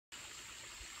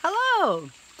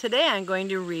Hello! Today I'm going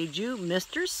to read you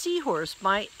Mr. Seahorse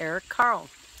by Eric Carle.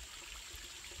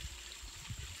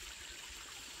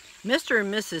 Mr.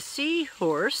 and Mrs.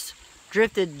 Seahorse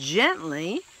drifted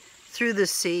gently through the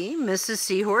sea. Mrs.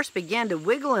 Seahorse began to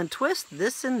wiggle and twist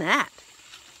this and that,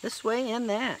 this way and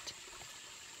that.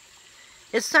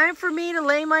 "It's time for me to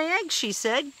lay my eggs," she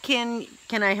said. Can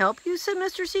I help you?" said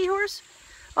Mr. Seahorse.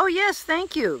 "Oh yes,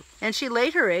 thank you." And she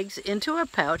laid her eggs into a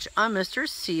pouch on Mr.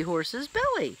 Seahorse's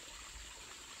belly.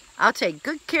 "I'll take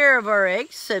good care of our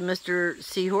eggs," said Mr.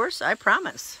 Seahorse, "I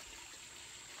promise."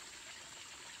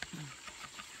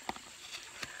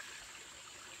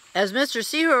 As Mr.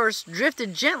 Seahorse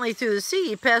drifted gently through the sea,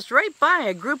 he passed right by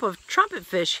a group of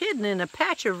trumpetfish hidden in a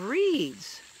patch of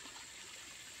reeds.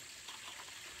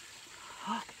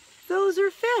 "Those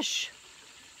are fish."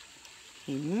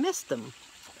 He missed them.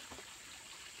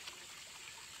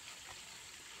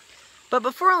 But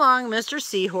before long, Mr.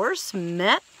 Seahorse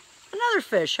met another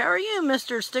fish. "How are you,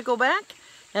 Mr. Stickleback?"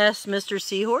 asked Mr.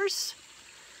 Seahorse.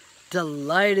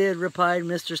 "Delighted," replied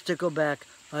Mr. Stickleback.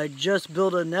 "I just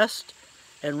built a nest,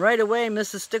 and right away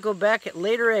Mrs. Stickleback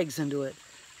laid her eggs into it.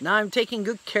 Now I'm taking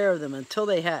good care of them until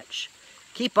they hatch."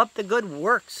 "Keep up the good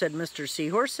work," said Mr.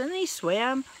 Seahorse, and he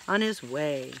swam on his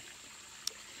way.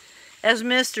 As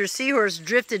Mr. Seahorse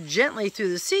drifted gently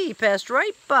through the sea, he passed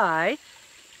right by...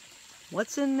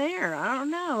 What's in there? I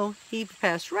don't know. He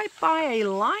passed right by a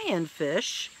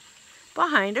lionfish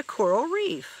behind a coral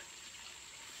reef.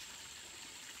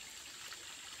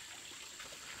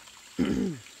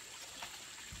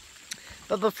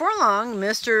 But before long,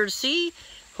 Mr.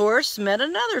 Seahorse met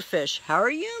another fish. "How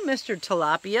are you, Mr.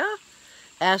 Tilapia?"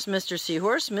 asked Mr.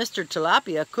 Seahorse. Mr.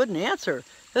 Tilapia couldn't answer.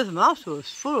 His mouth was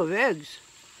full of eggs.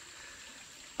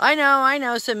 I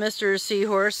know," said Mr.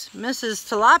 Seahorse. "Mrs.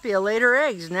 Tilapia laid her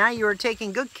eggs. Now you are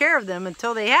taking good care of them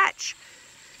until they hatch."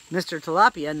 Mr.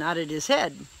 Tilapia nodded his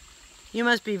head. "You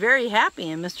must be very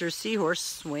happy," and Mr. Seahorse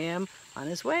swam on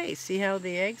his way. See how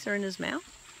the eggs are in his mouth?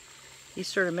 He's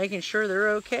sort of making sure they're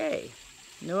okay.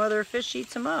 No other fish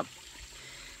eats them up.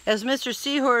 As Mr.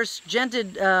 Seahorse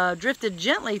drifted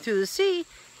gently through the sea,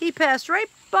 he passed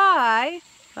right by...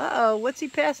 Uh-oh, what's he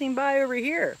passing by over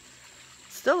here?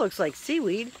 Still looks like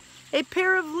seaweed. A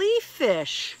pair of leaf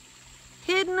fish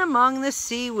hidden among the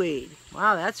seaweed.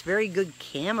 Wow, that's very good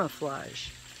camouflage.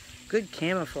 Good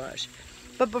camouflage.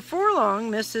 But before long,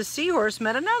 Mrs. Seahorse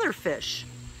met another fish.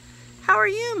 "How are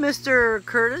you, Mr.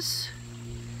 Curtis?"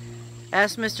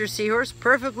 asked Mr. Seahorse.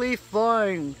 "Perfectly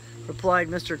fine," replied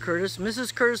Mr. Curtis.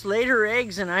 "Mrs. Curtis laid her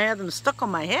eggs and I had them stuck on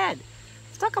my head."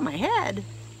 "Stuck on my head?"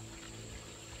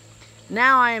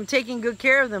 "Now I am taking good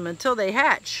care of them until they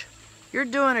hatch." "You're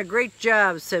doing a great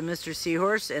job," said Mr.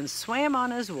 Seahorse, and swam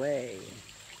on his way.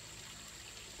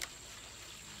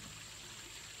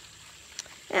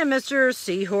 And Mr.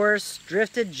 Seahorse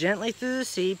drifted gently through the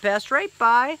sea, passed right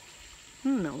by...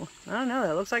 No, I don't know,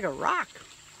 that looks like a rock.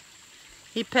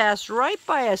 He passed right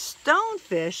by a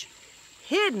stonefish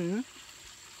hidden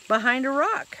behind a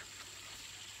rock.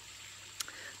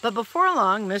 But before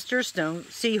long, Mr.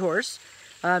 Seahorse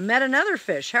met another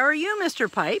fish. "How are you, Mr.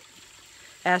 Pipe?"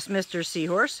 asked Mr.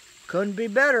 Seahorse. "Couldn't be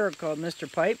better," called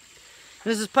Mr. Pipe.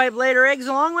 "Mrs. Pipe laid her eggs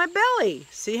along my belly."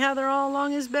 See how they're all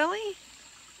along his belly?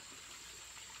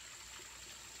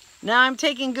 "Now I'm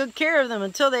taking good care of them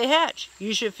until they hatch.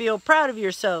 You should feel proud of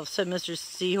yourself," said Mr.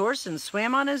 Seahorse, and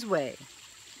swam on his way.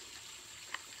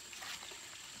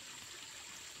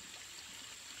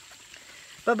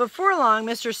 But before long,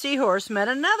 Mr. Seahorse met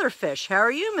another fish. "How are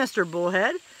you, Mr.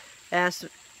 Bullhead?" asked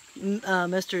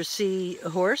Mr.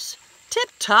 Seahorse.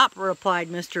 "Tip-top," replied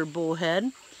Mr.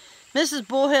 Bullhead. "Mrs.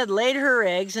 Bullhead laid her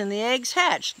eggs and the eggs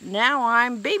hatched. Now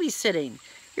I'm babysitting."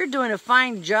 "You're doing a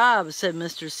fine job," said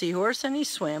Mr. Seahorse, and he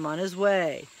swam on his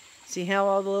way. See how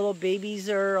all the little babies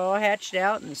are all hatched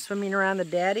out and swimming around the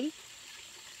daddy?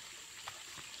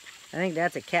 I think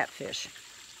that's a catfish.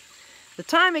 The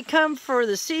time had come for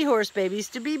the seahorse babies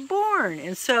to be born,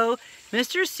 and so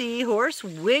Mr. Seahorse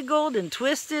wiggled and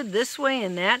twisted this way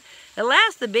and that. At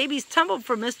last the babies tumbled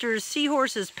from Mr.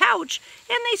 Seahorse's pouch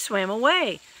and they swam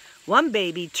away. One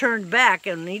baby turned back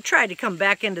and he tried to come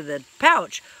back into the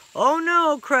pouch. "Oh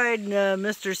no," cried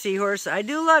Mr. Seahorse, "I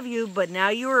do love you, but now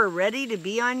you are ready to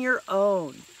be on your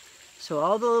own." So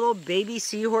all the little baby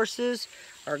seahorses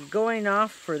are going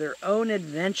off for their own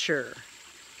adventure.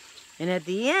 And at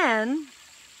the end,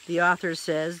 the author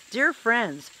says, "Dear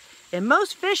friends, in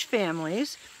most fish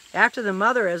families, after the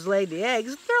mother has laid the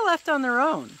eggs, they're left on their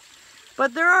own.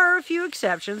 But there are a few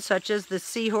exceptions, such as the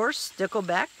seahorse,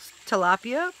 stickleback,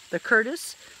 tilapia, the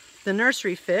Curtis, the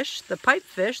nursery fish, the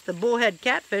pipefish, the bullhead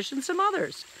catfish, and some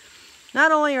others.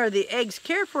 Not only are the eggs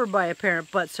cared for by a parent,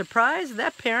 but surprise,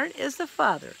 that parent is the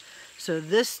father. So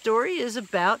this story is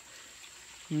about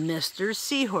Mr.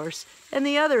 Seahorse and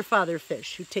the other father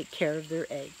fish who take care of their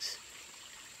eggs.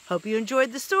 Hope you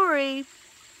enjoyed the story.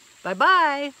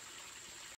 Bye-bye.